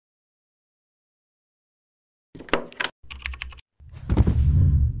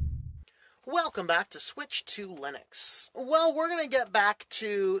Welcome back to Switch to Linux. Well, we're going to get back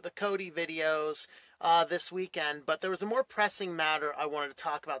to the Kodi videos this weekend, but there was a more pressing matter I wanted to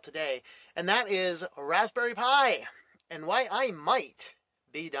talk about today, and that is Raspberry Pi, and why I might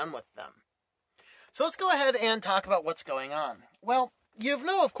be done with them. So let's go ahead and talk about what's going on. Well, you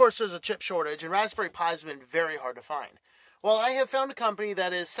know, of course, there's a chip shortage, and Raspberry Pis have been very hard to find. Well, I have found a company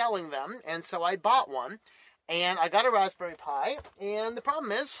that is selling them, and so I bought one. And I got a Raspberry Pi, and the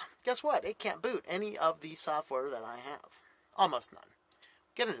problem is, guess what? It can't boot any of the software that I have. Almost none.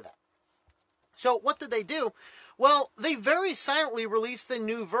 Get into that. So what did they do? Well, they very silently released the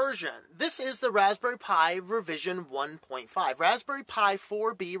new version. This is the Raspberry Pi revision 1.5. Raspberry Pi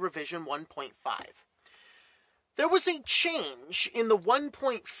 4B revision 1.5. There was a change in the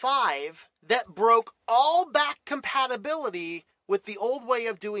 1.5 that broke all back compatibility with the old way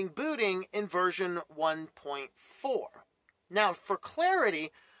of doing booting in version 1.4. Now, for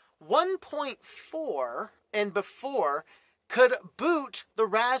clarity, 1.4 and before could boot the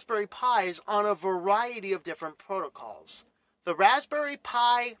Raspberry Pis on a variety of different protocols. The Raspberry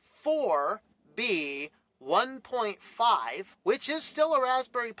Pi 4B 1.5, which is still a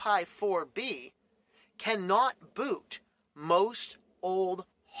Raspberry Pi 4B, cannot boot most old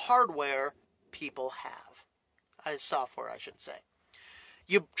hardware people have. Software, I should say.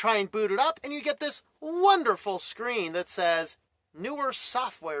 You try and boot it up, and you get this wonderful screen that says, newer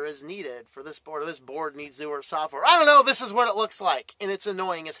software is needed for this board, or this board needs newer software. I don't know, this is what it looks like, and it's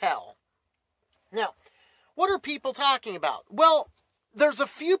annoying as hell. Now, what are people talking about? Well, there's a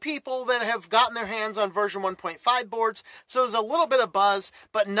few people that have gotten their hands on version 1.5 boards, so there's a little bit of buzz,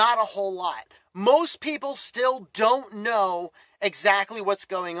 but not a whole lot. Most people still don't know exactly what's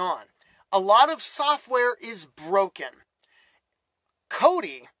going on. A lot of software is broken.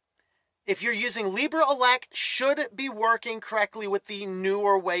 Kodi, if you're using LibreElec, should be working correctly with the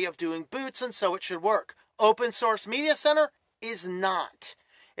newer way of doing boots, and so it should work. Open Source Media Center is not.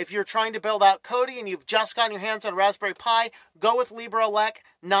 If you're trying to build out Kodi and you've just gotten your hands on Raspberry Pi, go with LibreElec,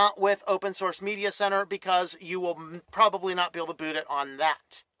 not with Open Source Media Center, because you will probably not be able to boot it on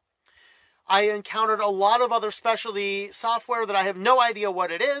that. I encountered a lot of other specialty software that I have no idea what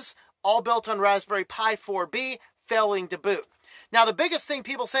it is, all built on Raspberry Pi 4B, failing to boot. Now, the biggest thing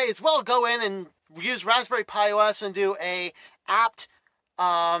people say is, well, go in and use Raspberry Pi OS and do a apt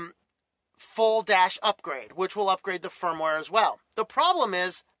full dash upgrade, which will upgrade the firmware as well. The problem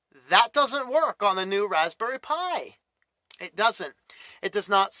is, that doesn't work on the new Raspberry Pi. It doesn't. It does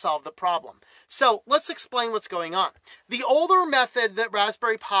not solve the problem. So let's explain what's going on. The older method that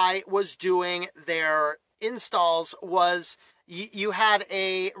Raspberry Pi was doing their installs was you had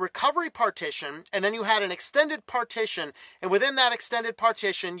a recovery partition, and then you had an extended partition, and within that extended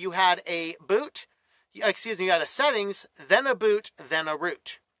partition, you had a boot, you had a settings, then a boot, then a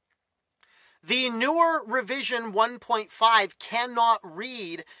root. The newer revision 1.5 cannot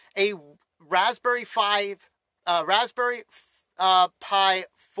read a Raspberry Pi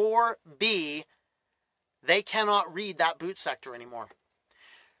 4B. They cannot read that boot sector anymore.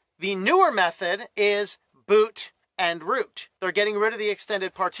 The newer method is boot and root. They're getting rid of the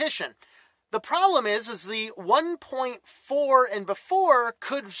extended partition. The problem is the 1.4 and before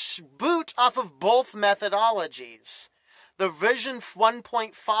could boot off of both methodologies. The version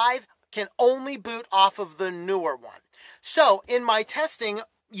 1.5 can only boot off of the newer one. So in my testing,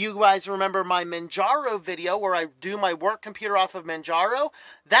 you guys remember my Manjaro video where I do my work computer off of Manjaro?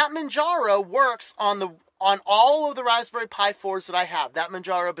 That Manjaro works on all of the Raspberry Pi 4s that I have. That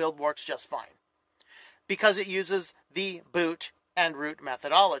Manjaro build works just fine, because it uses the boot and root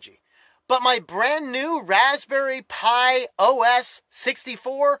methodology. But my brand new Raspberry Pi OS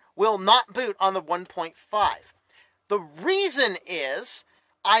 64 will not boot on the 1.5. The reason is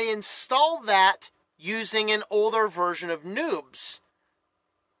I installed that using an older version of Noobs.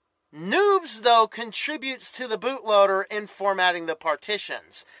 Noobs, though, contributes to the bootloader in formatting the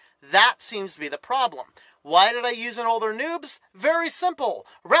partitions. That seems to be the problem. Why did I use an older Noobs? Very simple.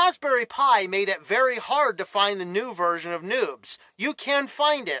 Raspberry Pi made it very hard to find the new version of Noobs. You can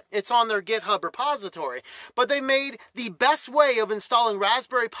find it. It's on their GitHub repository. But they made the best way of installing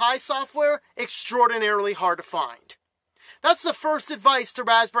Raspberry Pi software extraordinarily hard to find. That's the first advice to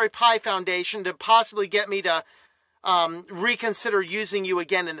Raspberry Pi Foundation to possibly get me to reconsider using you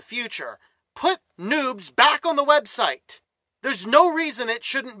again in the future. Put Noobs back on the website. There's no reason it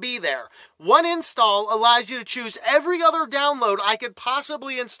shouldn't be there. One install allows you to choose every other download I could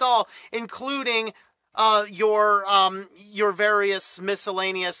possibly install, including your various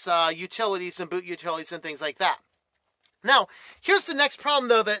miscellaneous utilities and boot utilities and things like that. Now, here's the next problem,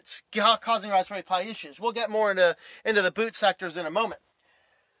 though, that's causing Raspberry Pi issues. We'll get more into the boot sectors in a moment.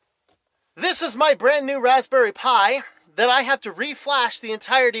 This is my brand new Raspberry Pi that I have to reflash the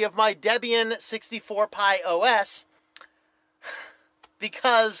entirety of my Debian 64 Pi OS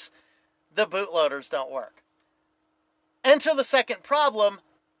because the bootloaders don't work. Enter the second problem,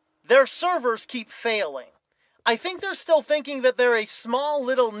 their servers keep failing. I think they're still thinking that they're a small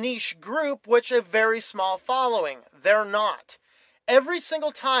little niche group, which a very small following. They're not. Every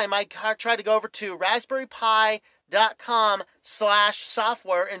single time I try to go over to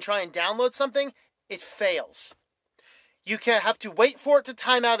raspberrypi.com/software and try and download something, it fails. You can have to wait for it to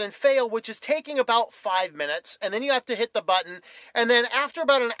time out and fail, which is taking about 5 minutes, and then you have to hit the button, and then after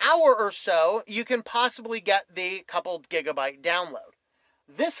about an hour or so, you can possibly get the couple gigabyte download.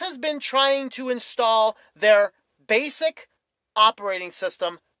 This has been trying to install their basic operating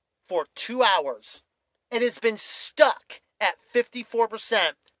system for 2 hours. It has been stuck at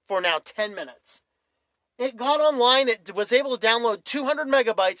 54% for now 10 minutes. It got online, it was able to download 200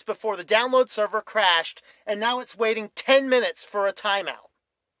 megabytes before the download server crashed, and now it's waiting 10 minutes for a timeout.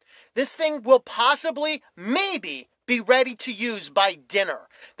 This thing will possibly, maybe, be ready to use by dinner.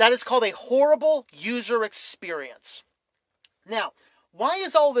 That is called a horrible user experience. Now, why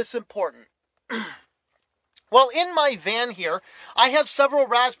is all this important? Well, in my van here, I have several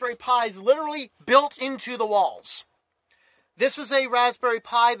Raspberry Pis literally built into the walls. This is a Raspberry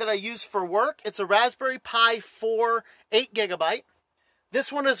Pi that I use for work. It's a Raspberry Pi 4, 8 gigabyte.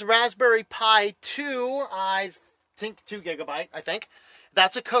 This one is Raspberry Pi 2, I think 2 gigabyte, I think.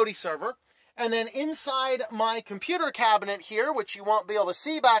 That's a Kodi server. And then inside my computer cabinet here, which you won't be able to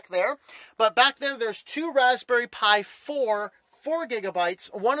see back there, but back there there's two Raspberry Pi 4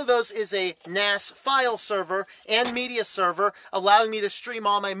 gigabytes. One of those is a NAS file server and media server, allowing me to stream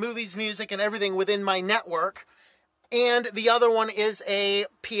all my movies, music, and everything within my network. And the other one is a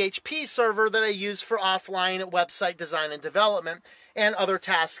PHP server that I use for offline website design and development and other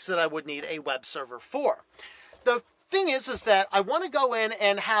tasks that I would need a web server for. The thing is that I want to go in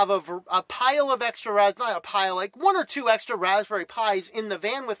and have a pile of extra, not a pile, like 1 or 2 extra Raspberry Pis in the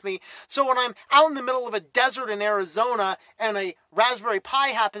van with me. So when I'm out in the middle of a desert in Arizona and a Raspberry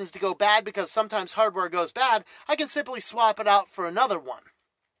Pi happens to go bad because sometimes hardware goes bad, I can simply swap it out for another one.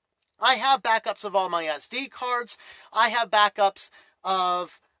 I have backups of all my SD cards. I have backups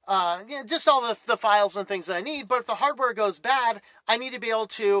of just all the files and things that I need. But if the hardware goes bad, I need to be able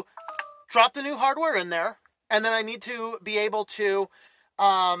to drop the new hardware in there. And then I need to be able to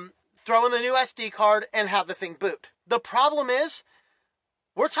throw in the new SD card and have the thing boot. The problem is,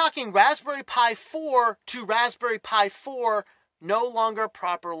 we're talking Raspberry Pi 4 to Raspberry Pi 4 no longer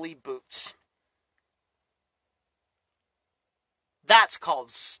properly boots. That's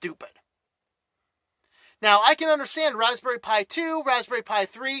called stupid. Now, I can understand Raspberry Pi 2, Raspberry Pi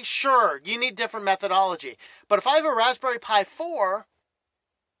 3, sure, you need different methodology. But if I have a Raspberry Pi 4,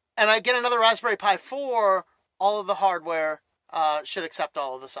 and I get another Raspberry Pi 4, all of the hardware should accept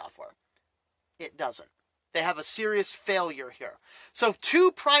all of the software. It doesn't. They have a serious failure here. So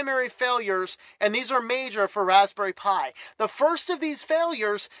 2 primary failures, and these are major for Raspberry Pi. The first of these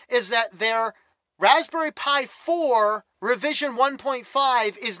failures is that their Raspberry Pi 4 revision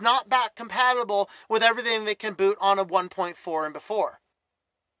 1.5 is not back compatible with everything that can boot on a 1.4 and before.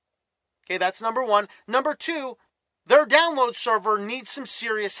 Okay, that's number 1. Number 2, their download server needs some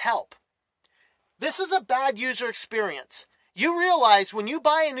serious help. This is a bad user experience. You realize when you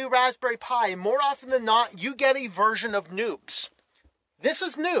buy a new Raspberry Pi, more often than not, you get a version of Noobs. This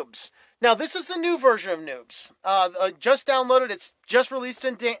is Noobs. Now, this is the new version of Noobs. Just downloaded. It's just released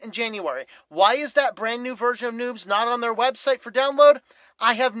in January. Why is that brand new version of Noobs not on their website for download?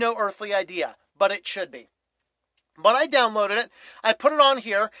 I have no earthly idea, but it should be. But I downloaded it, I put it on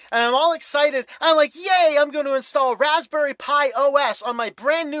here, and I'm all excited. I'm like, yay, I'm going to install Raspberry Pi OS on my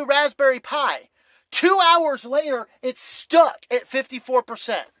brand new Raspberry Pi. 2 hours later, it's stuck at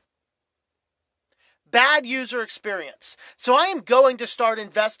 54%. Bad user experience. So I am going to start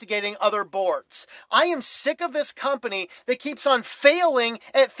investigating other boards. I am sick of this company that keeps on failing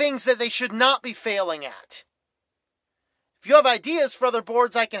at things that they should not be failing at. If you have ideas for other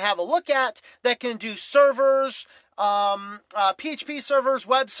boards I can have a look at that can do servers, PHP servers,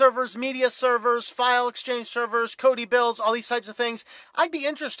 web servers, media servers, file exchange servers, Kodi builds, all these types of things, I'd be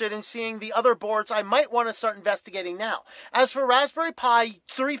interested in seeing the other boards I might want to start investigating now. As for Raspberry Pi,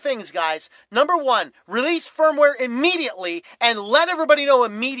 3 things, guys. Number 1, release firmware immediately and let everybody know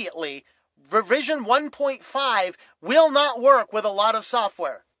immediately. Revision 1.5 will not work with a lot of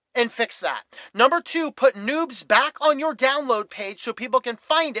software. And fix that. Number 2, put Noobs back on your download page so people can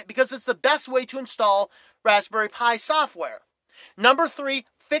find it because it's the best way to install Raspberry Pi software. Number 3,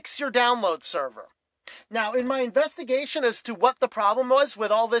 fix your download server. Now, in my investigation as to what the problem was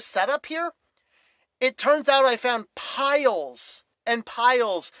with all this setup here, it turns out I found piles and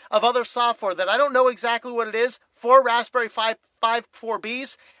piles of other software that I don't know exactly what it is for Raspberry Pi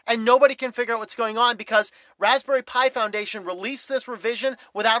 4Bs, and nobody can figure out what's going on because Raspberry Pi Foundation released this revision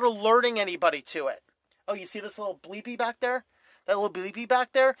without alerting anybody to it. Oh, you see this little bleepy back there? That little bleepy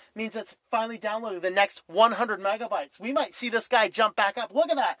back there means it's finally downloading the next 100 megabytes. We might see this guy jump back up.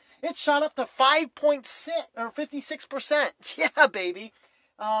 Look at that. It shot up to 5.6 or 56%. Yeah, baby.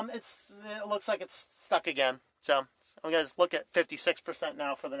 It looks like it's stuck again. So I'm going to look at 56%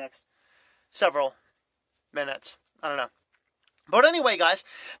 now for the next several minutes. I don't know. But anyway, guys,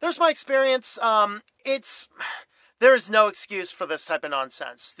 there's my experience. There is no excuse for this type of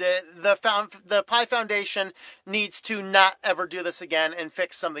nonsense. The Pi Foundation needs to not ever do this again and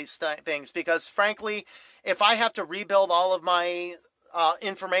fix some of these things because, frankly, if I have to rebuild all of my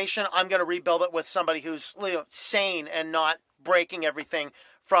information, I'm going to rebuild it with somebody who's sane and not breaking everything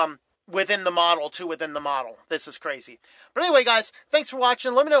from within the model to within the model. This is crazy. But anyway, guys, thanks for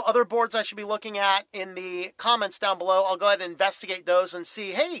watching. Let me know other boards I should be looking at in the comments down below. I'll go ahead and investigate those and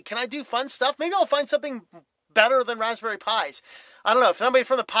see, hey, can I do fun stuff? Maybe I'll find something better than Raspberry Pis. I don't know. If somebody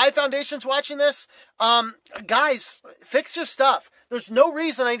from the Pi Foundation's watching this, guys, fix your stuff. There's no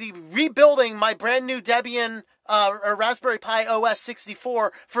reason I need to be rebuilding my brand new Debian or Raspberry Pi OS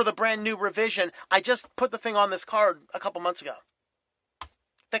 64 for the brand new revision. I just put the thing on this card a couple months ago.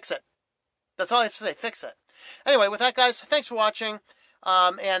 Fix it. That's all I have to say. Fix it. Anyway, with that, guys, thanks for watching,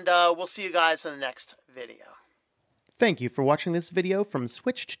 and we'll see you guys in the next video. Thank you for watching this video from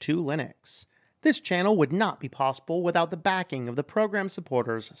Switched to Linux. This channel would not be possible without the backing of the program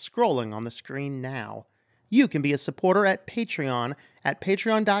supporters scrolling on the screen now. You can be a supporter at Patreon at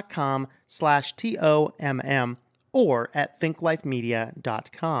patreon.com/TOMM or at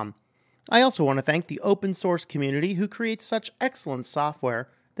thinklifemedia.com. I also want to thank the open source community who creates such excellent software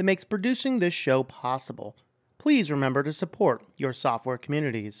that makes producing this show possible. Please remember to support your software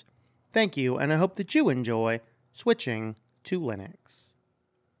communities. Thank you, and I hope that you enjoy switching to Linux.